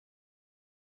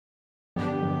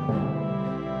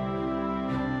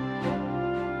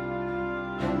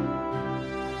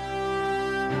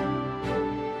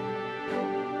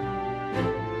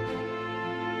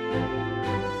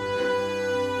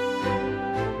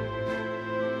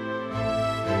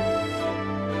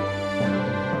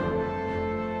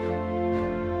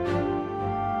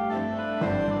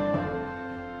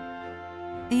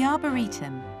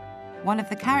Arboretum, one of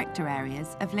the character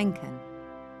areas of Lincoln.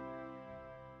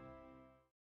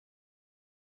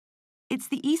 It's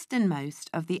the easternmost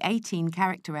of the 18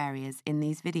 character areas in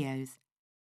these videos,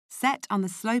 set on the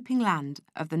sloping land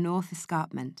of the North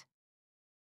Escarpment.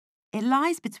 It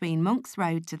lies between Monk's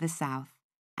Road to the south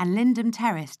and Lindham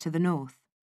Terrace to the north.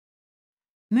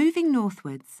 Moving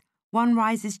northwards, one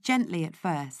rises gently at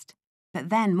first, but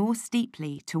then more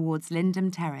steeply towards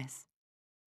Lindham Terrace.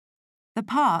 The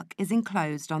park is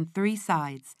enclosed on three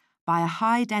sides by a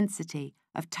high density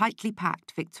of tightly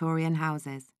packed Victorian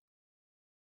houses.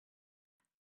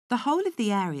 The whole of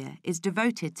the area is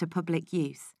devoted to public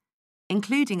use,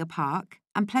 including a park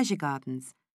and pleasure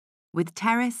gardens, with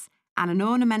terrace and an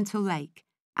ornamental lake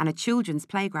and a children's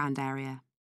playground area.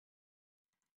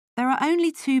 There are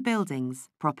only two buildings,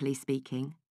 properly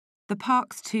speaking, the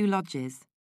park's two lodges,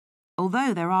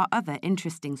 although there are other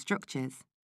interesting structures.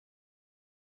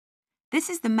 This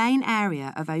is the main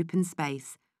area of open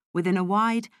space within a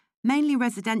wide, mainly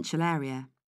residential area,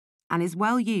 and is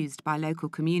well used by local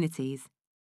communities,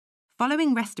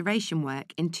 following restoration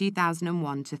work in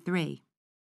 2001-3.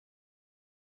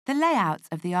 The layout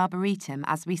of the Arboretum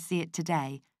as we see it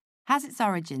today has its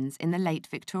origins in the late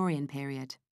Victorian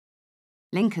period.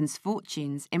 Lincoln's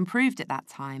fortunes improved at that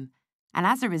time, and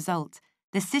as a result,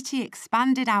 the city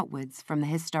expanded outwards from the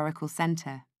historical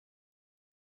centre.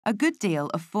 A good deal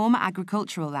of former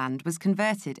agricultural land was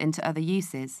converted into other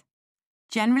uses,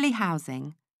 generally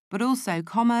housing, but also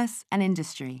commerce and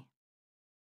industry.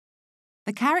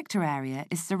 The character area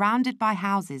is surrounded by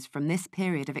houses from this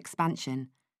period of expansion,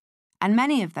 and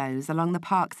many of those along the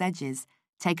park's edges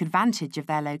take advantage of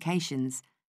their locations,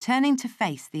 turning to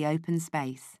face the open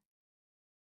space.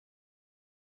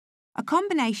 A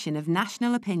combination of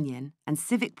national opinion and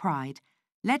civic pride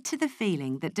led to the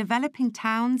feeling that developing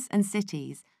towns and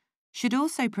cities should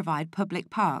also provide public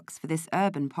parks for this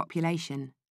urban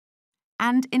population.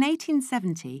 And in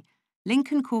 1870,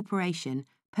 Lincoln Corporation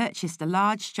purchased a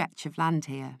large stretch of land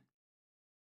here.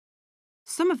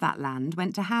 Some of that land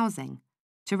went to housing,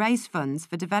 to raise funds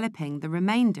for developing the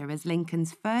remainder as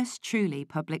Lincoln's first truly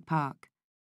public park,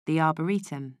 the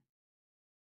Arboretum.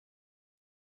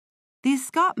 The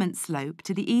escarpment slope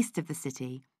to the east of the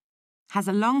city has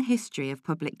a long history of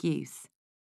public use.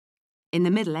 In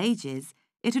the Middle Ages,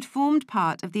 it had formed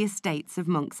part of the estates of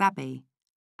Monk's Abbey,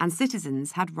 and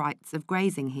citizens had rights of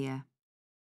grazing here.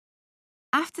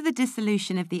 After the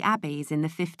dissolution of the abbeys in the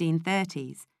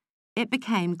 1530s, it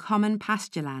became common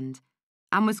pasture land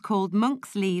and was called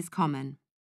Monk's Lees Common.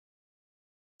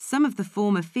 Some of the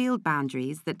former field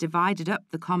boundaries that divided up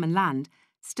the common land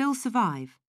still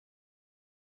survive.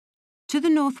 To the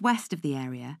northwest of the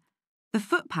area, the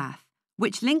footpath,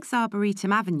 which links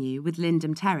Arboretum Avenue with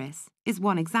Lindham Terrace, is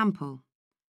one example,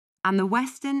 and the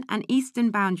western and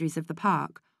eastern boundaries of the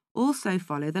park also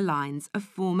follow the lines of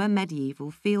former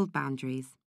medieval field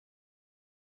boundaries.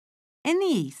 In the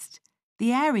east,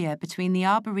 the area between the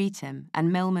Arboretum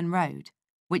and Milman Road,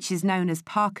 which is known as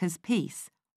Parker's Piece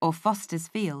or Foster's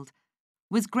Field,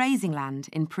 was grazing land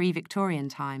in pre-Victorian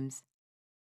times.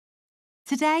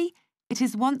 Today, it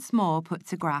is once more put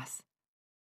to grass,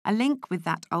 a link with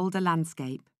that older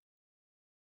landscape.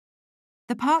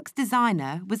 The park's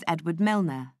designer was Edward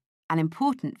Milner, an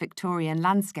important Victorian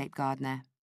landscape gardener.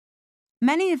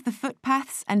 Many of the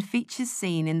footpaths and features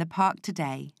seen in the park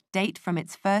today date from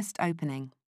its first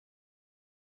opening.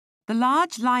 The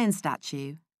large lion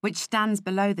statue, which stands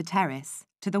below the terrace,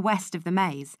 to the west of the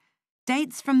maze,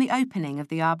 dates from the opening of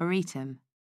the Arboretum,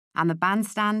 and the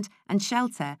bandstand and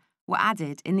shelter were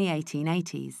added in the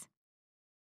 1880s.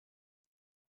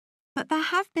 But there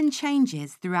have been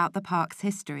changes throughout the park's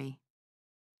history.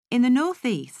 In the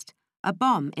northeast, a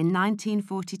bomb in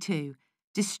 1942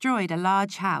 destroyed a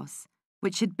large house,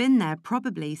 which had been there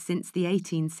probably since the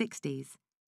 1860s.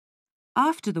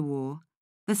 After the war,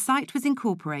 the site was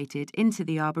incorporated into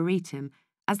the Arboretum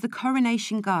as the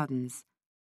Coronation Gardens,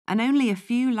 and only a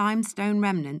few limestone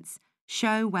remnants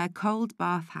show where Cold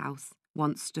Bath House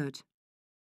once stood.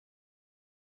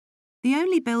 The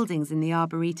only buildings in the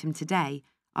Arboretum today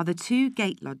are the two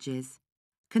gate lodges,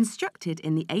 constructed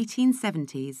in the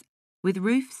 1870s with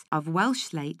roofs of Welsh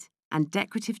slate and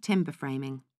decorative timber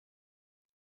framing.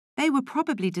 They were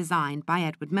probably designed by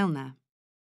Edward Milner.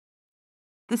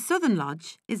 The southern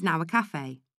lodge is now a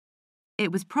cafe.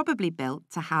 It was probably built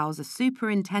to house a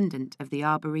superintendent of the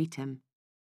Arboretum.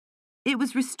 It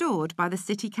was restored by the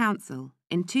City Council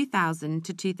in 2000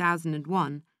 to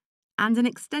 2001, and an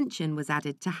extension was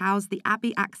added to house the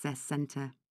Abbey Access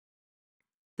Centre.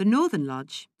 The northern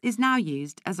lodge is now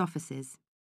used as offices.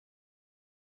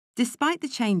 Despite the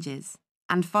changes,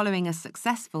 and following a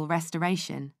successful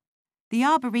restoration, The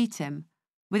Arboretum,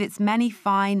 with its many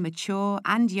fine, mature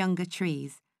and younger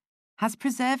trees, has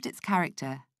preserved its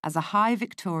character as a high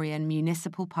Victorian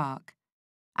municipal park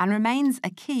and remains a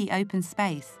key open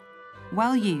space,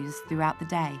 well used throughout the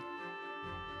day.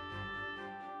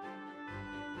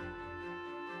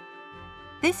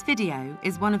 This video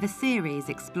is one of a series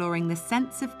exploring the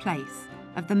sense of place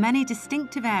of the many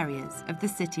distinctive areas of the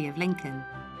City of Lincoln.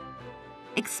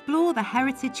 Explore the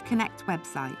Heritage Connect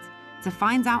website to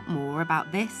find out more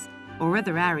about this or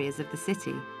other areas of the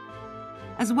city.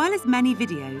 As well as many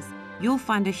videos, you'll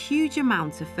find a huge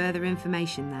amount of further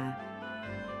information there.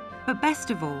 But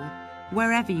best of all,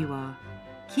 wherever you are,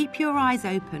 keep your eyes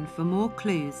open for more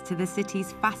clues to the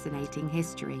city's fascinating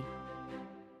history.